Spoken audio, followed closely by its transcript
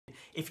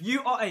If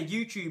you are a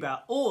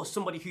YouTuber or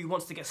somebody who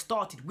wants to get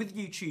started with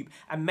YouTube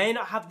and may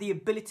not have the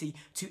ability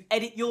to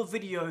edit your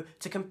video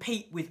to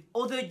compete with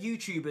other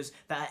YouTubers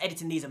that are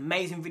editing these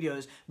amazing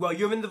videos, well,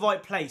 you're in the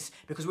right place,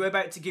 because we're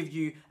about to give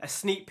you a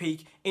sneak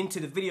peek into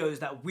the videos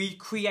that we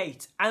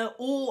create and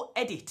or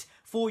edit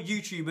for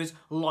YouTubers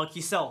like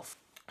yourself.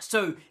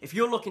 So if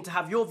you're looking to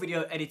have your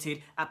video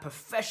edited at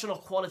professional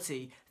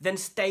quality, then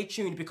stay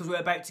tuned, because we're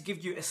about to give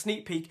you a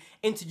sneak peek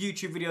into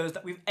YouTube videos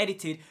that we've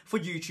edited for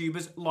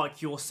YouTubers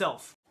like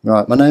yourself.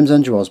 Right, my name's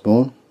Andrew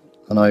Osborne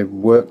and I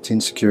worked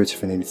in security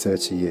for nearly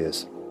 30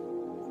 years.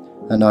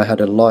 And I had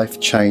a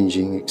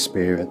life-changing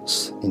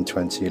experience in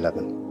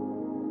 2011.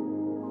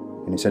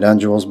 And he said,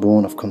 "Andrew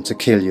Osborne, I've come to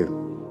kill you.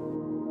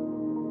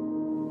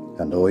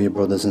 And all your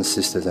brothers and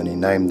sisters," and he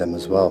named them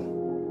as well.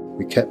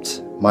 We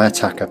kept my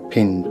attacker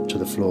pinned to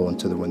the floor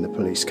until when the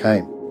police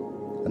came,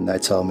 and they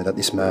told me that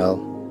this male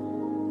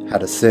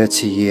had a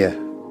 30-year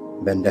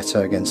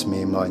vendetta against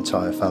me and my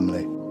entire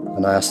family.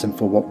 And I asked them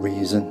for what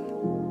reason,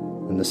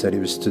 and they said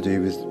it was to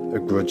do with a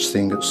grudge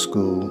thing at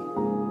school,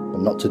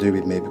 and not to do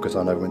with me because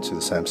I never went to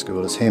the same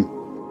school as him.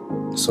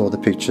 I saw the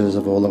pictures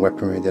of all the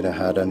weaponry that I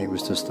had, and it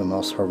was just the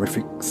most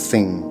horrific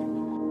thing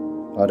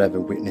I'd ever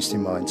witnessed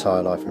in my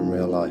entire life in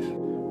real life.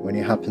 When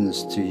it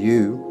happens to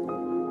you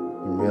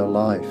in real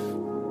life,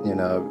 you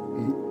know,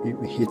 it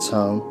hits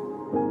home.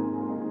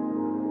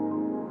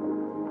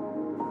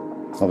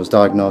 I was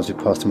diagnosed with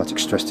post-traumatic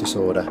stress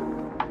disorder.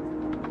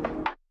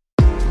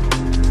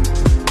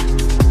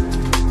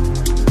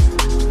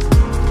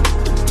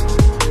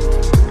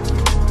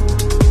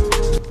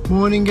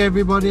 Morning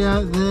everybody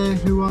out there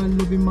who are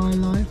living my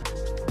life.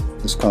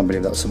 I just can't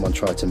believe that someone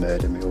tried to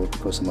murder me all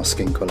because of my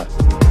skin colour.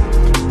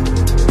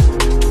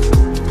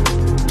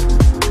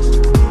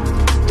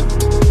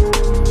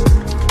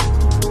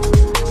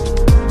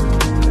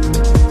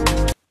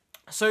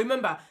 So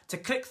remember to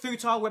click through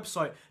to our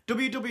website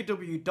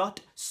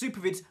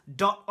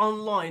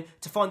www.supervids.online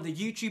to find the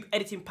YouTube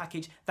editing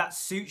package that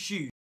suits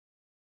you.